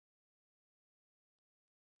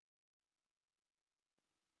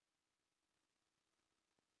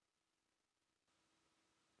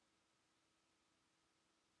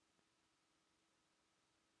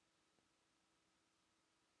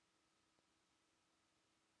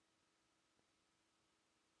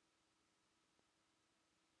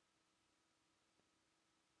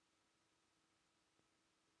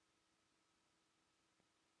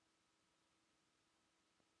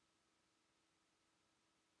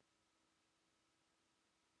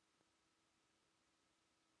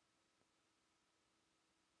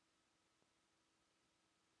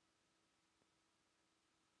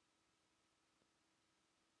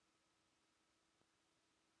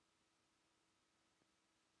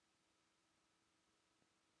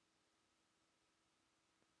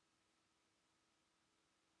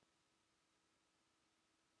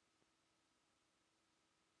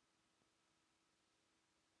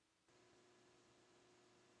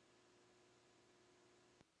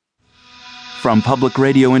From Public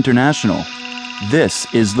Radio International, this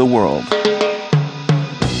is The World.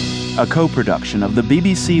 A co-production of the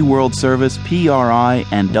BBC World Service, PRI,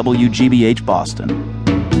 and WGBH Boston.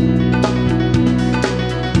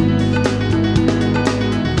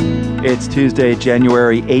 It's Tuesday,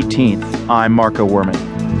 January 18th. I'm Marco Werman.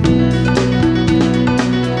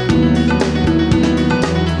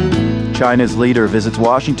 China's leader visits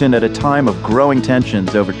Washington at a time of growing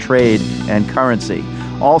tensions over trade and currency.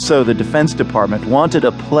 Also, the Defense Department wanted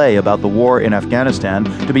a play about the war in Afghanistan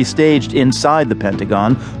to be staged inside the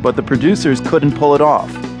Pentagon, but the producers couldn't pull it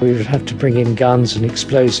off. We would have to bring in guns and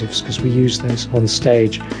explosives because we use those on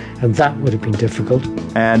stage, and that would have been difficult.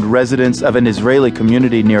 And residents of an Israeli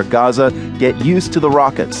community near Gaza get used to the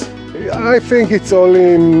rockets. I think it's all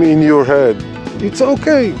in your head. It's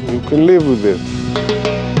okay. You can live with it.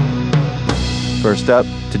 First up,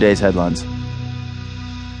 today's headlines.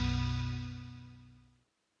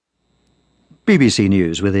 BBC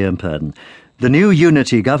News with Ian Purden. The new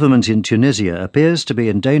unity government in Tunisia appears to be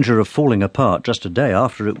in danger of falling apart just a day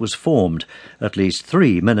after it was formed. At least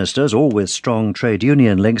 3 ministers, all with strong trade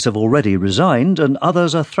union links, have already resigned, and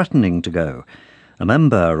others are threatening to go. A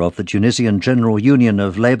member of the Tunisian General Union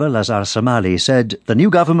of Labour, Lazar Samali, said the new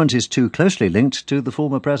government is too closely linked to the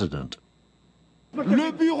former president.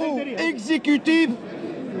 The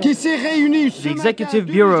Executive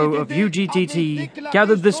Bureau of UGTT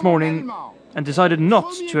gathered this morning and decided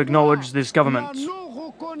not to acknowledge this government.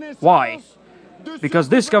 Why? Because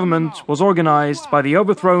this government was organised by the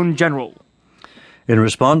overthrown general. In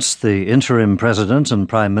response, the interim president and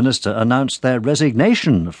prime minister announced their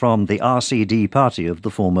resignation from the RCD party of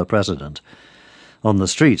the former president. On the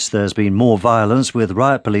streets, there's been more violence, with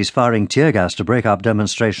riot police firing tear gas to break up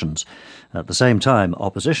demonstrations. At the same time,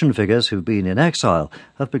 opposition figures who've been in exile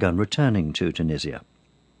have begun returning to Tunisia.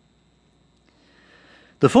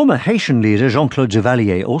 The former Haitian leader Jean-Claude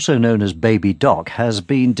Duvalier, also known as Baby Doc, has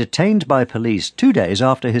been detained by police 2 days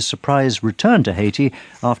after his surprise return to Haiti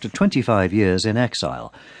after 25 years in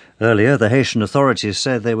exile. Earlier, the Haitian authorities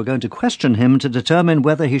said they were going to question him to determine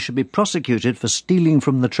whether he should be prosecuted for stealing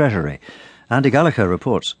from the Treasury. Andy Gallagher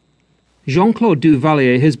reports. Jean-Claude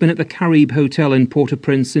Duvalier has been at the Caribe Hotel in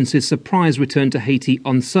Port-au-Prince since his surprise return to Haiti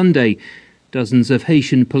on Sunday. Dozens of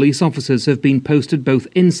Haitian police officers have been posted both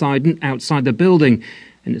inside and outside the building,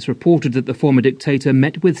 and it's reported that the former dictator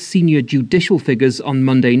met with senior judicial figures on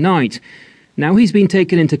Monday night. Now he's been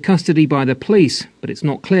taken into custody by the police, but it's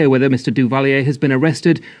not clear whether Mr. Duvalier has been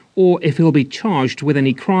arrested or if he'll be charged with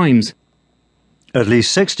any crimes. At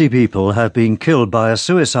least 60 people have been killed by a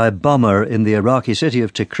suicide bomber in the Iraqi city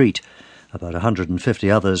of Tikrit. About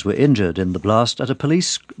 150 others were injured in the blast at a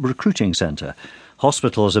police recruiting centre.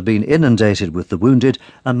 Hospitals have been inundated with the wounded,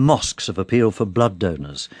 and mosques have appealed for blood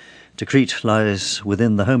donors. Tikrit lies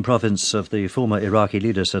within the home province of the former Iraqi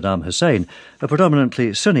leader Saddam Hussein, a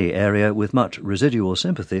predominantly Sunni area with much residual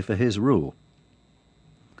sympathy for his rule.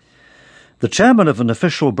 The chairman of an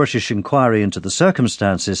official British inquiry into the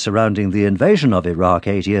circumstances surrounding the invasion of Iraq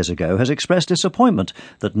 8 years ago has expressed disappointment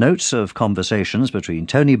that notes of conversations between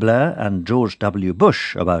Tony Blair and George W.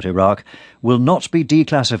 Bush about Iraq will not be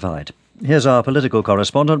declassified. Here's our political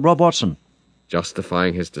correspondent, Rob Watson.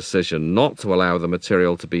 Justifying his decision not to allow the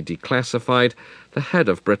material to be declassified, the head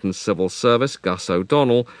of Britain's civil service, Gus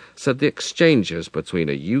O'Donnell, said the exchanges between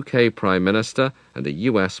a UK Prime Minister and a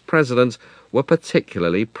US President were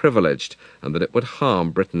particularly privileged, and that it would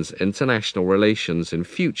harm Britain's international relations in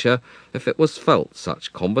future if it was felt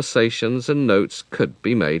such conversations and notes could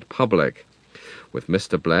be made public. With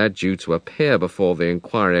Mr. Blair due to appear before the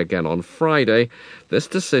inquiry again on Friday, this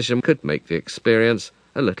decision could make the experience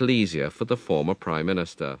a little easier for the former Prime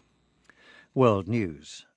Minister. World News.